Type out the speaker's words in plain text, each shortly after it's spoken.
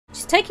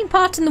taking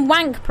part in the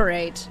wank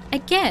parade.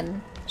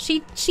 Again, she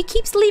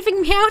keeps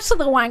leaving me out of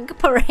the wank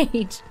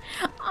parade.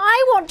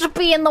 I want to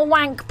be in the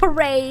wank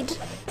parade.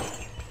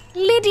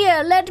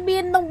 Lydia, let me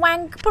in the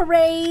wank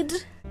parade.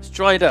 It's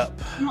dried up.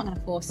 I'm not going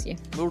to force you.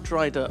 All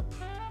dried up.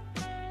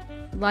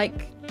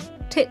 Like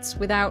tits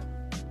without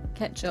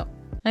ketchup.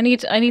 I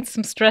need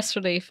some stress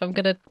relief. I'm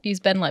gonna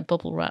use Ben like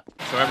bubble wrap.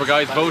 So every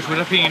guy's vote with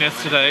a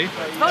penis today.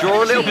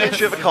 Draw a little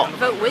picture of a cock.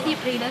 Vote with your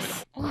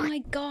penis. Oh my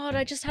god,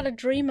 I just had a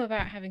dream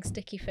about having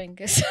sticky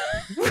fingers.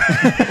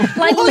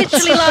 Like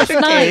literally last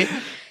night.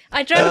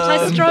 I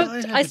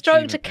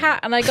stroked a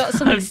cat and I got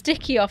something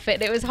sticky off it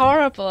and it was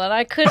horrible and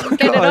I couldn't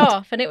get it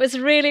off and it was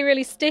really,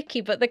 really sticky,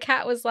 but the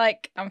cat was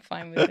like, I'm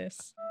fine with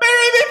this.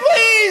 Bury me,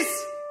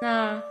 please!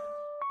 No.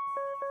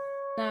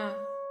 No.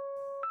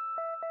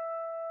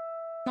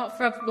 Not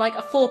for like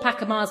a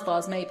 4-pack of Mars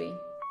bars, maybe.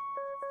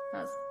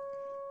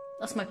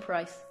 That's my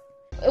price.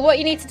 What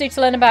you need to do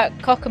to learn about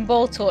cock and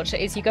ball torture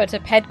is you go to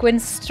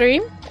Pedguin's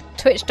stream,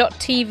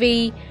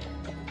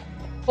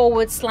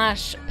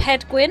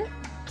 twitch.tv/Pedguin.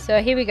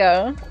 So here we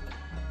go.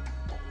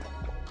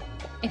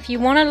 If you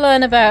want to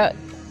learn about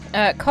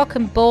cock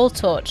and ball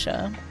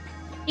torture,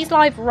 he's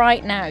live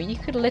right now. You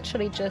could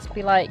literally just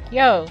be like,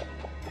 yo,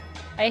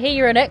 I hear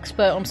you're an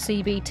expert on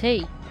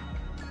CBT.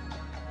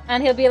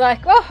 And he'll be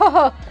like,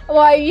 oh,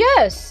 why,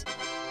 yes.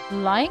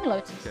 Lying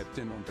Lotus.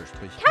 Captain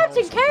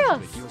Chaos.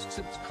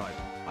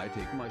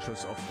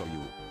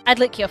 I'd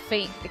lick your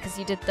feet because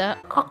you did that.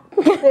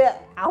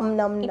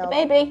 Nom, Eat the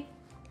baby.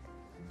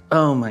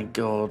 Oh my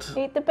god.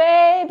 Eat the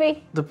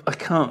baby. I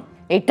can't.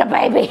 Eat the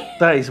baby.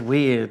 That is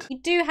weird. You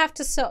do have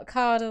to suck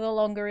harder the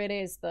longer it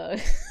is, though.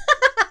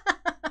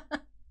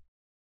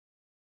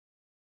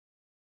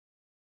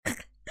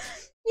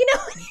 You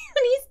know,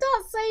 when you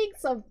start saying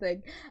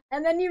something,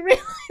 and then you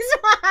realise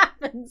what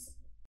happens.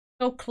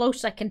 So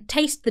close I can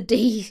taste the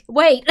D.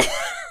 Wait.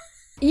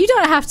 You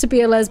don't have to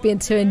be a lesbian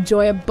to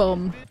enjoy a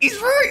bum. He's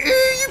right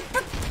here, you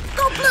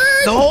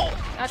goblin! No!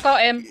 I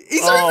got him.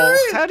 He's over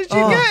here! How did you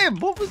get him?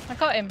 What was... I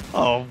got him.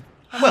 Oh,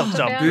 well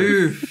done,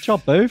 Bouphe. Good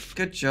job, Bouphe.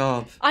 Good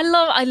job. I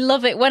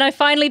love it when I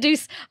finally do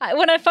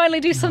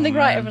something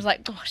right. Everyone's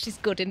like, "Oh, she's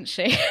good, isn't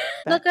she?"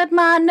 Look at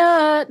my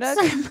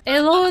nuts.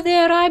 Hello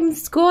there, I'm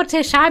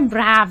Scottish. I'm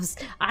Bravs.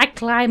 I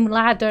climb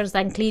ladders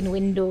and clean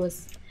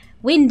windows.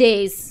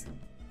 Windies.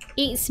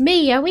 It's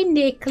me, a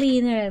windy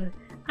cleaner.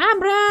 I'm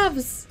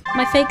Bravs.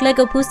 My fake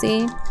Lego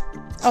pussy.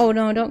 Oh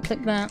no, don't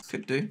click that.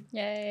 Could do.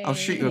 Yay. I'll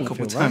shoot you a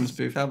couple of times,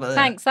 Bouphe. How about that?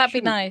 Thanks, that'd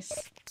be nice.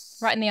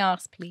 Right in the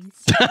arse,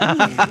 please.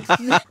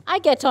 I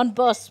get on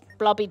bus,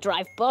 blobby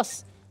drive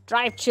bus.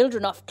 Drive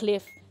children off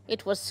cliff.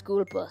 It was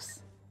school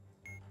bus.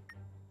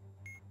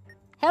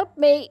 Help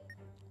me.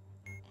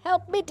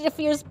 Help me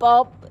defuse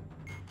Bob.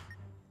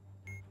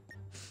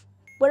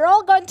 We're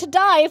all going to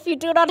die if you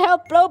do not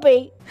help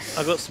Blobby.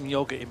 I got some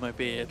yogurt in my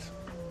beard.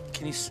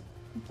 Can you...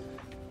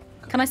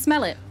 Can I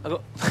smell it? I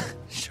got...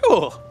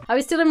 Sure. I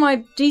was still in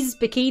my Jesus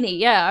bikini.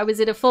 Yeah, I was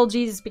in a full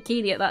Jesus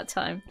bikini at that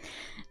time.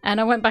 And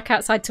I went back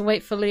outside to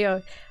wait for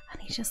Leo.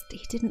 And he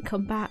didn't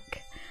come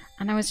back.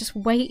 And I was just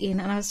waiting.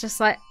 And I was just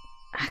like,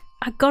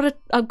 I've got to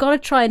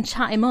try and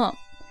chat him up.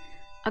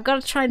 I've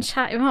got to try and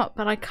chat him up,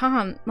 but I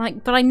can't.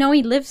 Like, but I know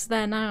he lives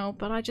there now,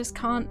 but I just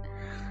can't.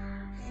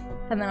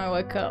 And then I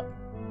woke up.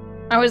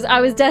 I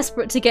was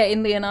desperate to get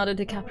in Leonardo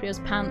DiCaprio's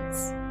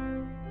pants.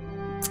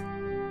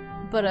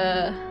 But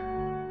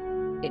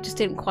it just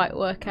didn't quite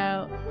work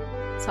out.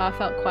 So I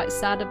felt quite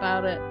sad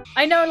about it.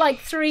 I know like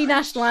 3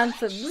 national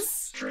anthems.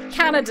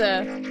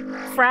 Canada,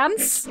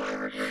 France.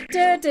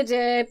 Da, da,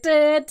 da,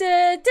 da,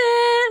 da,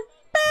 da,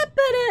 ba,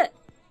 ba, da.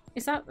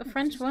 Is that the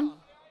French one?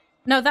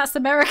 No, that's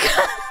America.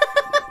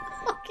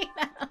 Fucking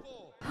hell.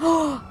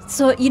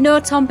 So you know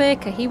Tom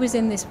Baker, he was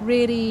in this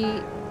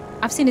really...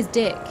 I've seen his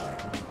dick.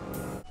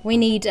 We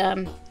need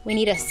a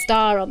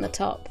star on the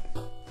top.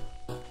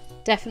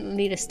 Definitely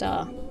need a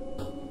star.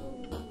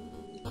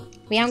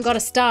 We haven't got a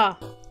star.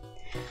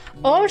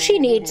 All she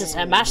needs is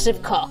a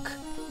massive cock.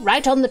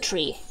 Right on the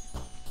tree.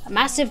 A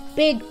massive,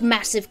 big,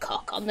 massive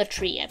cock on the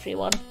tree,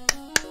 everyone.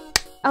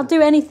 I'll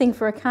do anything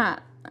for a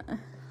cat,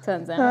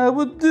 turns out. I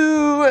would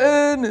do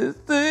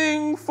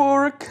anything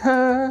for a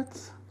cat.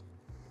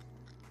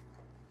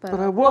 But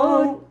I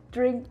won't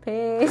drink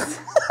piss.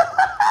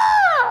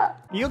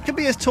 You can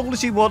be as tall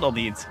as you want on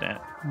the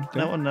internet.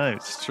 No one knows.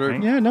 It's true.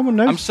 Yeah, no one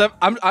knows.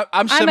 I'm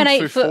I'm 7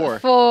 an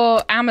foot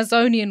 4. 8'4"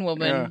 Amazonian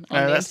woman. Yeah. On the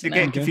That's, you're internet.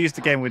 getting confused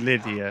again with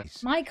Lydia.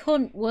 My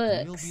cunt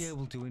works. You'll be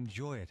able to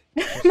enjoy it.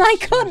 My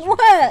cunt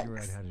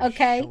works.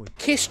 Okay.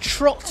 Kiss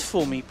trot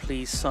for me,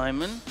 please,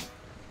 Simon.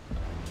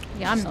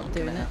 Yeah, I'm not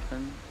doing it.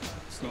 Happen.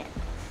 It's not.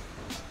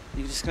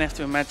 You're just gonna have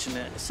to imagine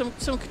it. Someone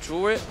could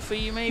draw it for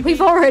you, maybe.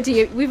 We've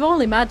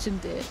all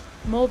imagined it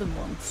more than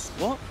once.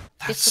 What?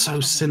 That's so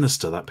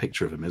sinister, that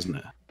picture of him, isn't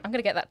it? I'm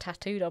gonna get that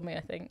tattooed on me,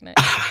 I think,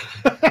 next.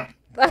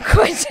 I'm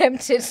quite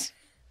tempted.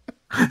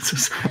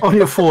 On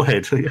your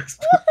forehead, yes.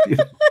 This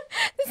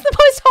is the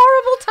most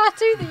horrible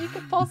tattoo that you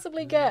could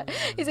possibly get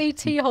is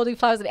ET holding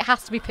flowers, and it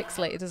has to be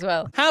pixelated as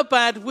well. How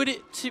bad would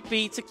it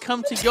be to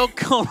come to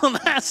YogCon on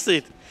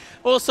acid?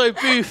 Also,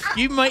 Bouphe,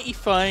 you mighty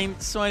fine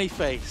smiley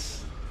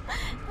face.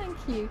 Thank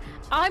you.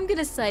 I'm going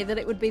to say that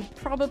it would be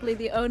probably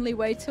the only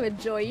way to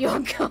enjoy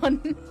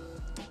YogCon.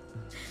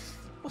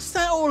 What's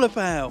that all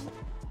about?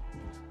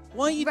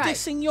 Why are you Right.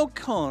 dissing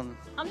YogCon?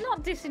 I'm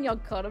not dissing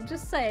YogCon, I'm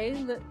just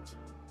saying that...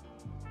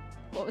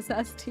 What was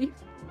that, Steve?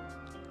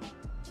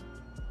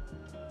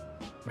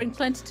 Bring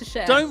plenty to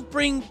share. Don't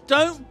bring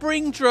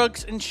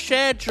drugs and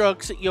share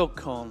drugs at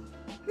YogCon.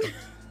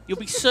 You'll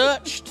be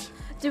searched.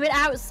 Do it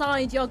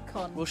outside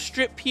YogCon. We'll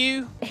strip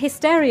you.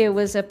 Hysteria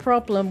was a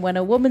problem when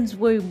a woman's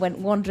womb went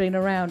wandering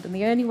around, and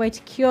the only way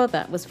to cure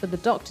that was for the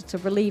doctor to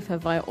relieve her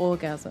via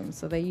orgasm.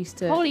 So they used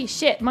to... Holy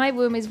shit, my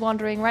womb is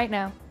wandering right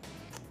now.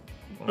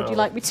 Would you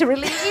like me to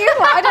relieve you?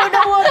 I don't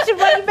know what to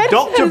recommend.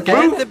 Dr.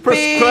 Bouphe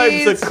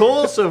prescribes a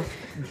course of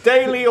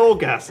daily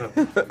orgasm.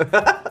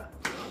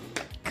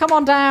 Come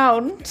on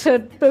down to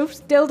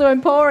Boufe's Dildo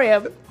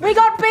Emporium. We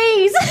got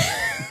bees!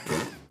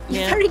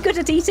 You're very good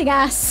at eating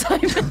ass,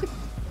 Simon.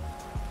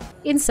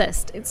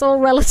 Incest. It's all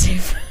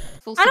relative.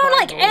 I don't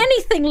like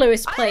anything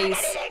Lewis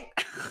plays.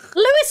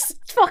 Lewis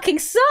fucking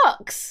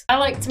sucks. I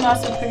like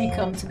tomato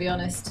pre-cum, to be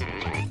honest.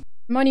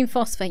 Ammonium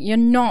phosphate. You're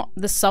not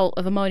the salt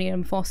of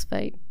ammonium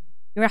phosphate.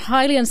 You're a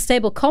highly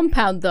unstable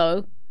compound,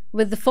 though,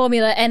 with the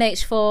formula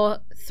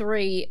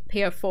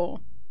NH4,3PO4.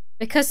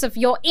 Because of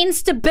your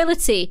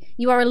instability,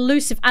 you are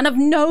elusive and of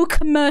no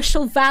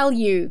commercial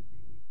value.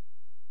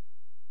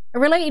 A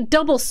related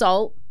double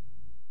salt,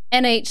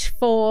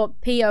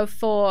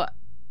 NH4PO4,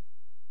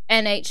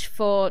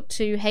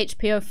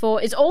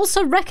 NH4,2HPO4, is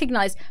also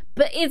recognized,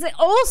 but is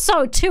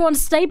also too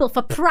unstable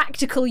for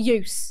practical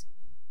use.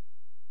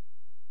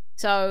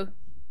 So,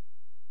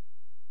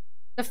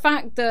 the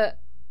fact that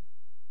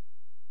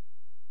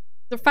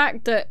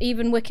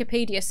even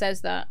Wikipedia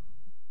says that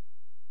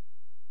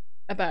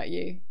about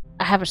you.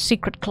 I have a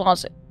secret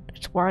closet.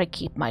 It's where I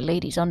keep my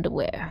ladies'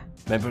 underwear.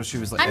 Maybe she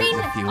was like. I mean,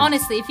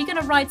 honestly, if you're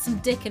gonna ride some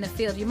dick in a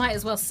field, you might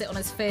as well sit on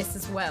his face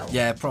as well.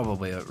 Yeah,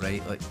 probably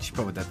right. Like she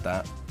probably did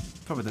that.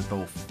 Probably did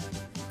both.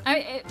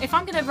 If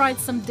I'm gonna ride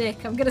some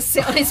dick, I'm gonna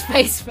sit on his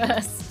face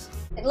first.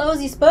 It lowers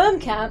your sperm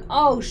count.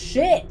 Oh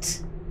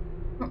shit!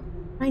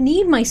 I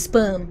need my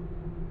sperm.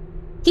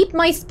 Keep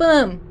my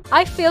sperm.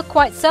 I feel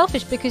quite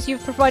selfish because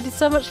you've provided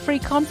so much free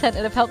content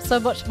and have helped so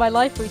much in my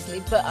life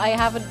recently, but I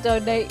haven't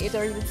donated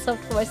or even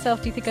subbed for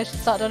myself. Do you think I should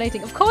start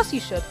donating? Of course you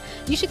should.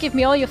 You should give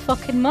me all your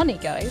fucking money,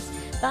 guys.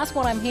 That's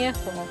what I'm here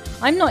for.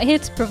 I'm not here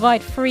to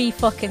provide free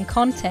fucking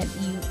content,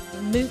 you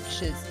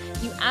moochers.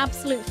 You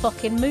absolute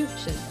fucking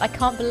moochers. I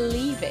can't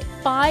believe it.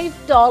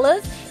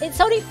 $5?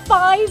 It's only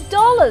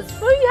 $5.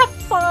 Will you have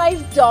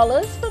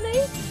 $5 for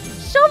me?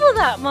 Shovel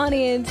that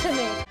money into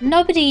me.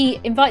 Nobody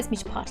invites me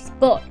to parties,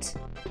 but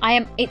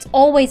it's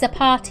always a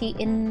party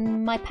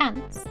in my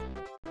pants.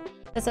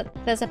 There's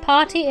a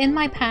party in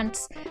my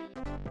pants,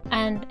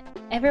 and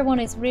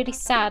everyone is really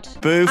sad.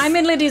 Bouphe. I'm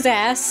in Lydia's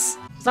ass.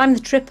 'Cause I'm the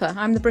tripper.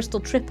 I'm the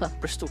Bristol tripper.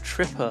 Bristol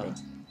tripper.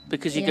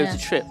 Because you go to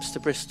trips to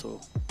Bristol.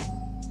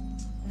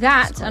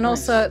 That, and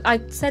also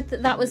I said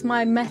that was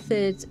my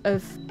method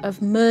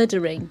of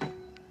murdering.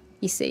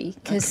 You see,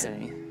 because.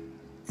 Okay.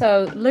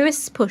 So,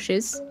 Lewis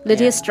pushes,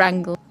 Lydia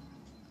strangles,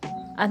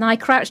 and I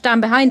crouch down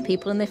behind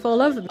people and they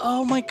fall over me.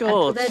 Oh my And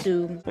god. to their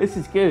doom. This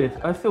is good.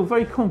 I feel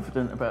very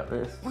confident about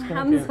this. My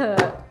hands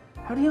hurt.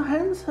 How do your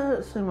hands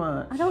hurt so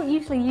much? I don't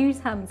usually use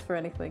hands for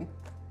anything.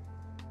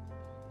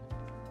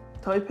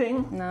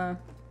 Typing? No.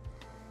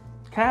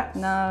 Cats?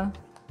 No.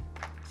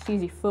 Just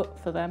use your foot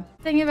for them.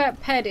 The thing about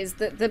Ped is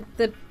that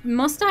the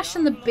mustache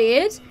and the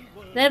beard,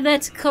 they're there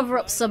to cover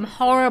up some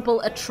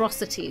horrible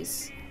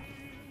atrocities.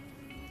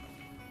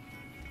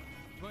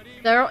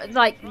 They're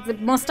like the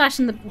mustache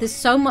and there's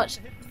so much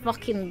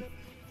fucking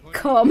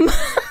cum.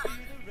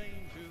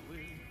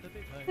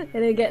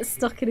 And it gets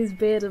stuck in his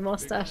beard and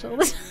mustache all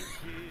the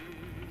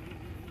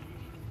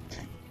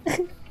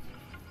time.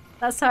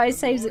 That's how he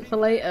saves it for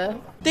later.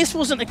 This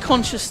wasn't a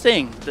conscious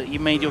thing that you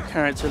made your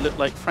character look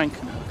like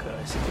Frankenhooker.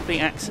 It's a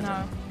complete accident.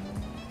 No.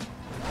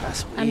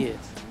 That's weird.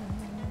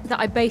 That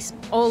I base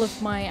all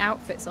of my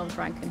outfits on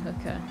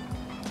Frankenhooker.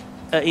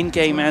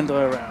 In-game and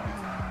IRL.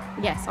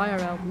 Yes,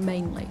 IRL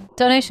mainly.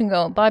 Donation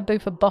goal, buy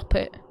Bouphe a Bop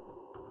It.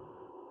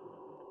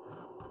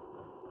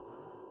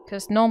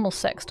 Because normal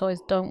sex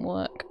toys don't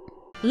work.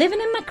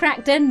 Living in my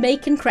crack den,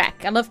 making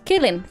crack. I love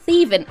killing,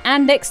 thieving,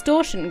 and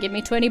extortion. Give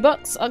me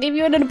 $20, I'll give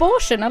you an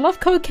abortion. I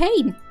love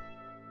cocaine.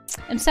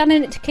 And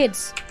selling it to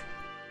kids.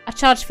 I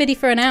charge 50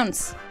 for an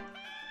ounce.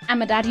 And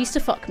my dad used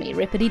to fuck me,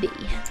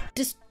 rippity-dee.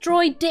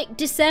 Destroy Dick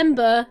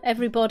December,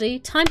 everybody.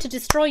 Time to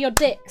destroy your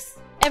dicks.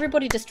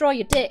 Everybody destroy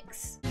your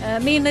dicks.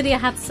 Me and Lydia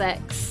had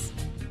sex.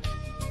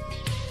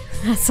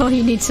 That's all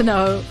you need to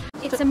know.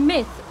 It's a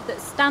myth that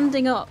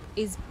standing up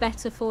is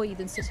better for you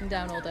than sitting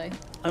down all day.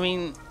 I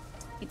mean...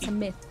 It's a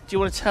myth. Do you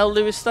want to tell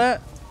Lewis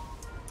that?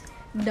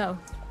 No.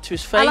 to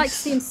his face. I like to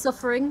see him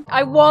suffering.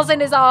 I was in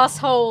his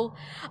asshole.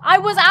 I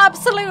was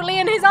absolutely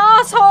in his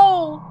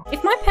asshole.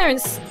 If my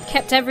parents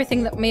kept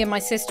everything that me and my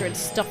sister had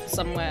stuffed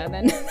somewhere,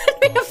 then there'd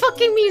be a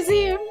fucking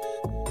museum.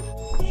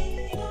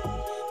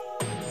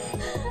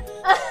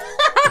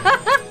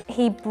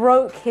 He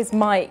broke his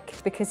mic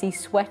because he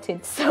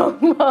sweated so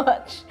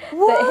much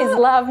that his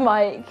lav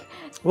mic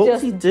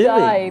just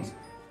died.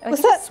 Oh,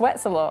 he just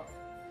sweats a lot.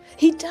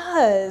 He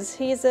does.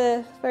 He's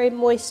a very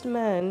moist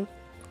man.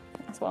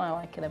 That's what I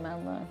like in a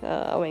man,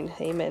 though. I mean,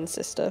 amen,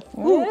 sister.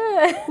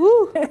 Yeah.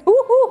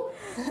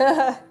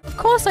 Of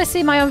course I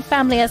see my own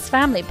family as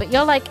family, but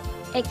you're like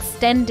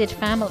extended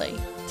family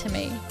to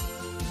me.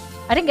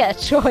 I didn't get a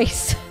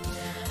choice.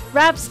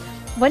 Rabs,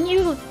 when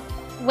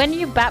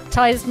you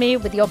baptized me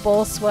with your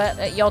ball sweat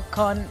at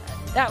YogCon,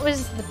 that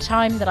was the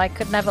time that I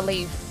could never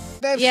leave.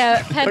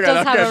 Yeah, Pet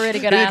does have a really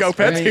good ass. Here you go,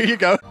 Pet. Here you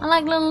go. I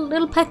like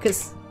little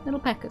peckers. Little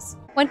peckers.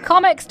 When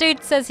Comics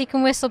Dude says he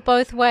can whistle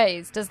both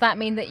ways, does that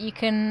mean that you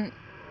can,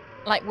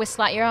 like,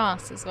 whistle at your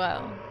ass as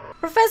well?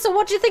 Professor,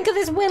 what do you think of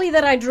this willy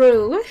that I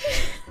drew?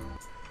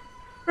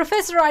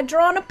 Professor, I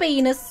drawn a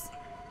penis.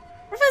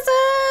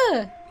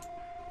 Professor!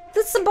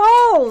 There's some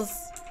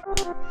balls!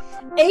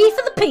 A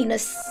for the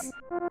penis.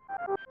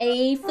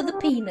 A for the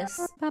penis.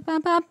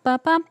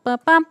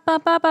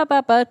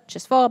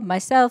 Just for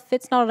myself,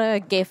 it's not a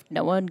gift.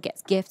 No one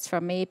gets gifts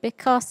from me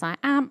because I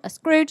am a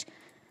Scrooge.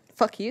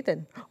 Fuck you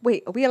then.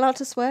 Wait, are we allowed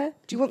to swear?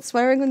 Do you want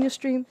swearing on your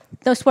stream?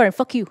 No swearing,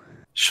 fuck you.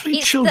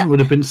 Surely children would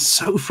have been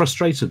so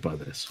frustrated by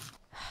this.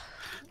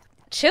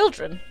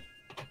 Children?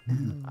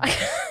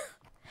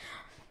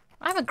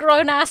 I'm a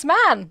grown-ass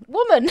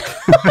woman.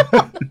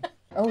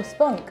 Oh,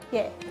 spunk.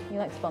 Yeah, you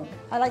like spunk.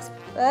 I like...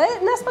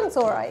 no, Spunk's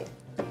alright.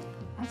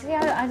 Actually,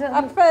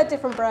 I prefer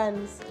different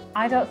brands.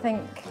 I don't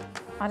think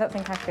I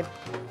could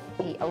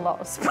eat a lot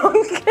of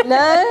spunk.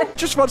 No?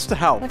 Just wants to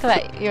help. Look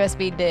at that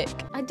USB dick.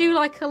 I do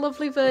like a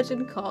lovely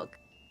virgin cock.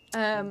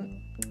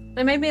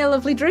 They made me a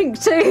lovely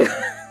drink too.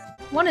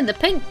 1 in the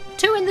pink,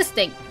 2 in the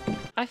stink.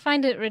 I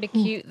find it really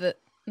cute that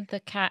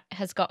the cat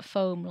has got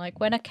foam. Like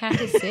when a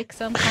cat is sick,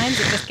 sometimes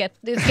it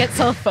gets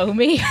all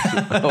foamy.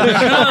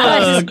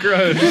 Oh,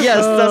 gross.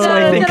 Yes, that's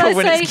what I think of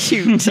when it's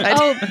cute.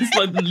 It's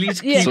like the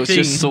least cute So it's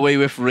just Zoe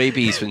with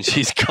rabies when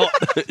she's got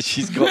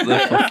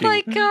the fucking...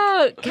 Like,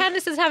 oh,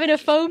 Candace is having a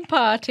foam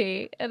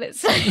party, and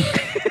it's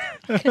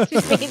because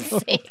she's being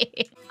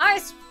sick.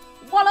 I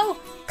swallow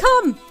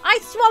cum. I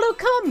swallow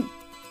cum.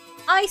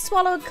 I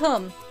swallow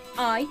cum.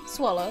 I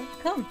swallow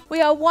cum.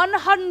 We are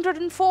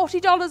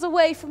 $140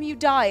 away from you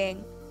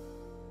dying.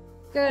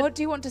 Good. What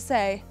do you want to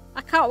say?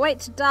 I can't wait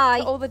to die.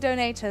 To all the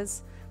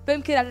donators.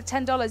 Boom Kid added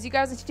 $10. You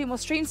guys need to do more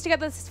streams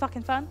together. This is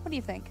fucking fun. What do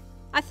you think?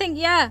 I think,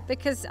 yeah,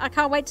 because I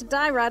can't wait to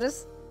die,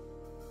 Radders.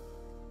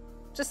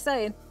 Just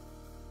saying.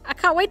 I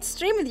can't wait to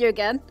stream with you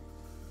again.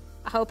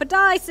 I hope I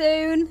die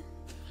soon.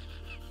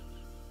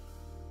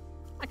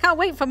 I can't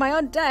wait for my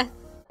own death.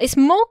 It's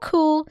more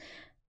cool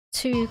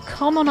to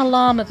come on a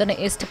llama than it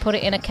is to put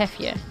it in a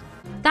kefir.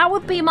 That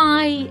would be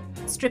my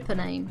stripper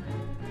name.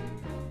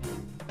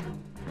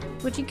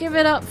 Would you give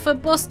it up for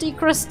Busty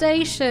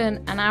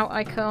Crustacean? And out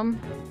I come,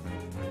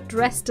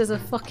 dressed as a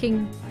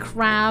fucking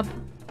crab,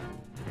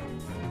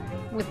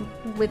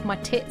 with my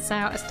tits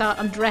out. I start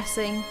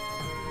undressing.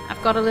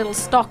 I've got a little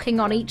stocking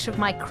on each of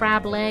my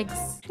crab legs.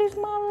 She's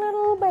my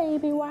little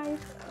baby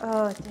wife.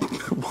 Oh, dear.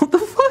 What the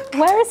fuck?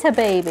 Where is her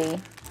baby?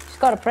 She's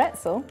got a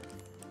pretzel.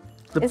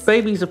 The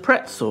baby's a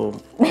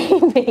pretzel.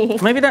 Maybe.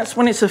 Maybe that's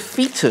when it's a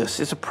fetus.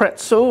 It's a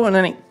pretzel, and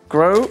then it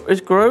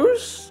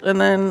grows, and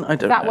then I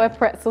don't know. Is that where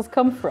pretzels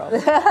come from?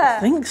 I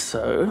think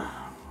so.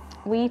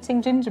 We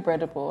eating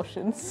gingerbread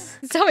abortions.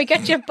 Zoe,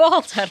 get your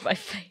balls out of my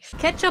face.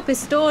 Ketchup is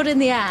stored in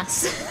the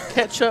ass.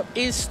 Ketchup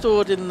is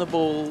stored in the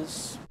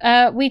balls.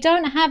 We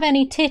don't have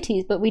any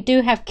titties, but we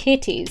do have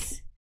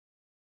kitties.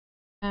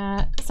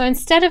 So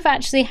instead of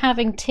actually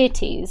having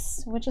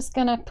titties, we're just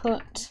gonna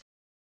put...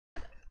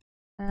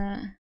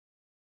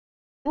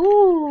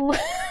 Ooh!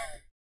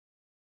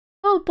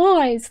 Oh,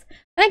 boys,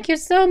 thank you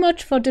so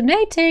much for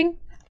donating.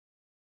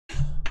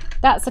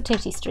 That's a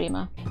titty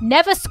streamer.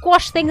 Never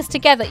squash things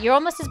together. You're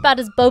almost as bad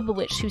as Boba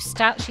Witch, who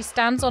she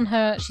stands on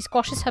her... She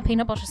squashes her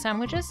peanut butter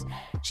sandwiches.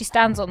 She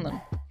stands on them.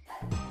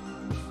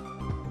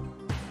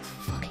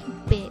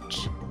 Fucking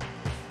bitch.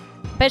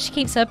 Bet she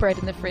keeps her bread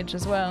in the fridge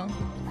as well.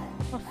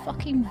 What a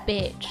fucking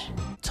bitch.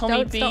 Tommy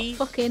Don't B.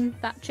 stop fucking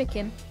that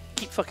chicken.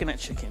 Keep fucking that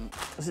chicken.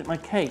 Is it my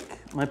cake?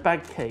 My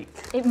bag cake?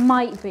 It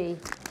might be.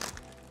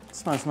 It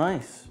smells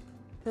nice.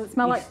 Does it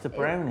smell Easter like...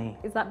 brownie.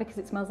 Is that because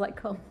it smells like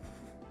cum?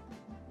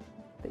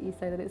 That you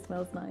say that it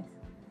smells nice?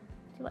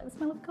 Do you like the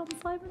smell of cum,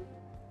 Simon?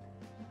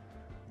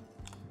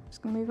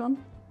 Just gonna move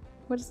on.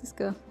 Where does this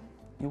go?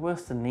 You're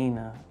worse than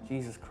Nina.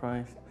 Jesus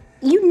Christ.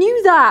 You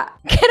knew that!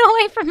 Get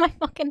away from my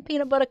fucking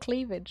peanut butter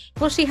cleavage.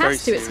 Well, she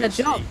has to. It's her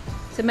job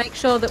to make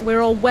sure that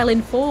we're all well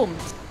informed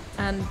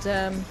and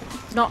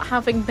not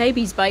having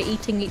babies by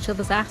eating each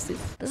other's asses.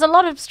 There's a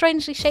lot of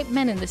strangely shaped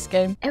men in this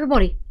game.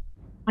 Everybody,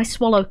 I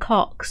swallow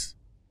cocks.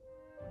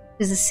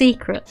 There's a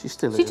secret. She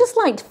still is. She just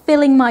liked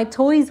filling my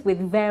toys with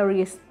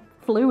various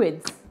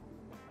fluids.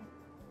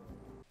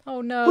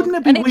 Oh no. Wouldn't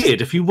it be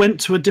weird if you went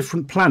to a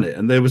different planet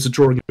and there was a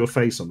drawing of your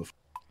face on the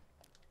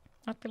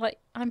I'd be like,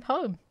 I'm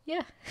home.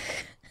 Yeah.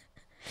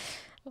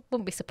 I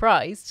wouldn't be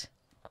surprised,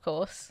 of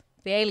course.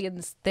 The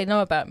aliens, they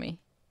know about me.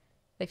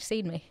 They've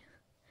seen me.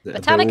 They're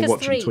all Botanicus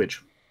watching 3.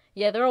 Twitch.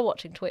 Yeah, they're all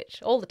watching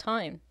Twitch all the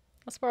time.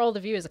 That's where all the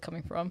viewers are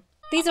coming from.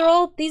 These are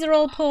all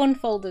porn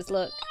folders,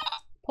 look.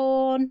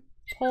 Porn,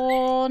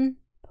 porn,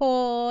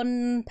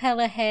 porn,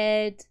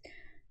 Pellahead,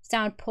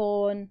 sound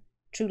porn,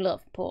 true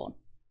love porn.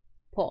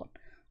 Porn.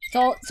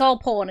 It's all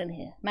porn in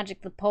here.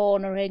 Magic the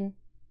Pornering.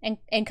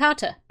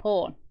 Encarta,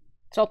 porn.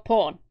 It's all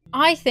porn.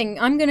 I think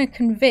I'm gonna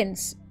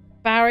convince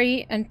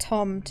Barry and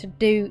Tom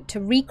to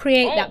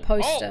recreate that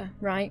poster,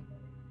 right?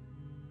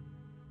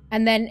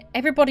 And then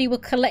everybody will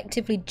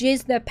collectively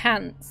jizz their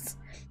pants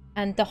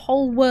and the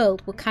whole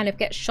world will kind of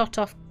get shot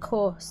off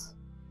course.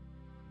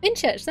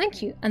 Vinchurch,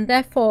 thank you. And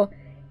therefore,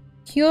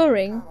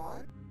 curing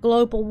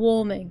global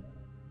warming.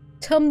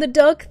 Tom the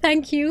dog,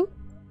 thank you.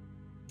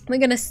 We're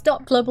going to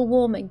stop global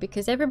warming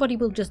because everybody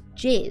will just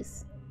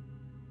jizz.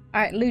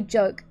 Alright, lewd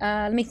joke.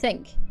 Let me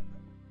think.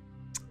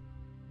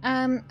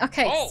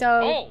 Okay,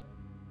 so...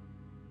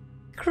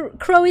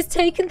 Crow is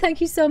taken, thank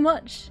you so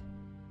much.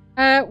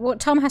 Well,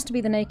 Tom has to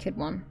be the naked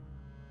one.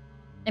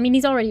 I mean,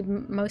 he's already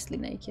mostly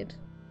naked.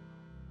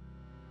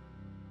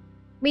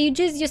 When you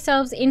jizz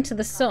yourselves into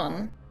the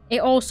sun,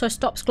 it also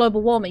stops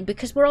global warming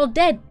because we're all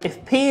dead.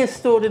 If pee is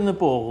stored in the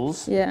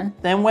balls,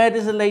 then where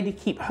does a lady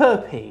keep her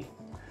pee?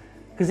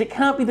 Because it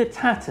can't be the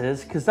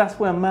tatters, because that's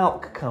where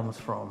milk comes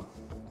from.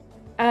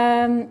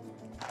 Yeah,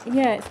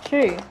 it's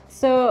true.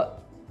 So,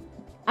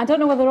 I don't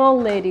know whether all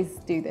ladies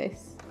do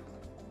this.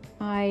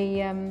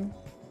 I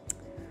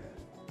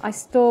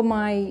store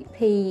my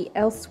pee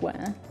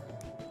elsewhere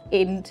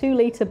in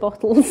 2-litre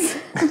bottles.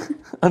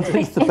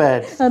 Underneath the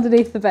bed.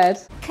 Underneath the bed.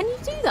 Can you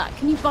do that?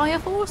 Can you buy a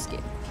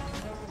foreskin?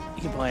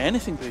 You can buy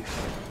anything,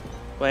 Bouphe.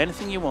 Buy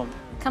anything you want.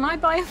 Can I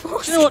buy a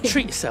foreskin? Do you know what?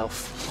 Treat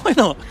yourself. Why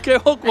not? Go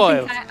hog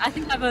wild. I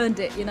think I've earned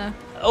it, you know.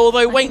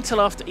 Although wait until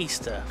after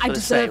Easter for I the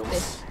deserve sales.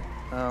 this.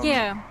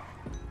 Yeah.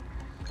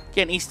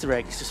 Get an Easter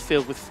egg. It's just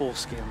filled with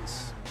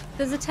foreskins.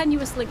 There's a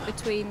tenuous link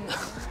between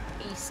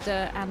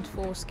Easter and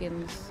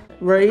foreskins.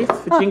 Raid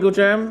for Jingle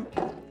Jam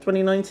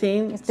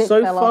 2019. His dick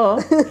So fell far.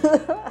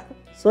 off.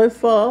 So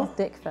far. His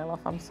dick fell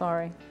off, I'm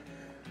sorry.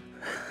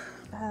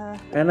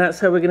 And that's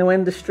how we're going to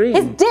end the stream.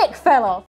 His dick fell off!